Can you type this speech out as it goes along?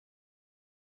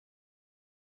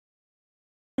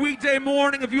Weekday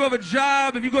morning, if you have a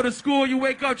job, if you go to school, you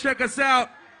wake up, check us out.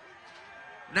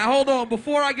 Now hold on,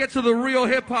 before I get to the real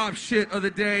hip-hop shit of the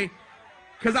day,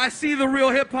 because I see the real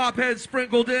hip-hop heads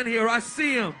sprinkled in here. I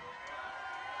see them.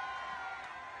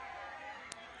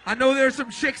 I know there's some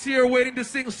chicks here waiting to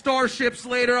sing Starships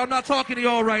later. I'm not talking to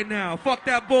y'all right now. Fuck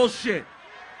that bullshit.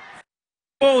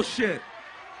 Bullshit.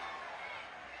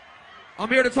 I'm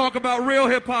here to talk about real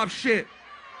hip-hop shit.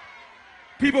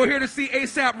 People are here to see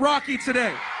A$AP Rocky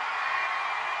today.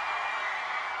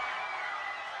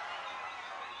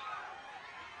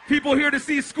 People here to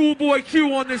see Schoolboy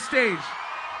Q on this stage.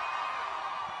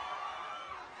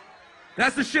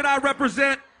 That's the shit I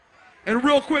represent. And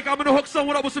real quick, I'm gonna hook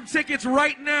someone up with some tickets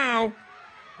right now.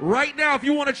 Right now, if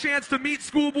you want a chance to meet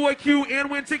Schoolboy Q and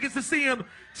win tickets to see him,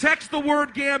 text the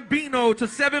word Gambino to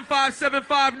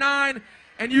 75759,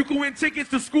 and you can win tickets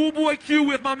to Schoolboy Q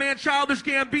with my man Childish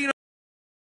Gambino.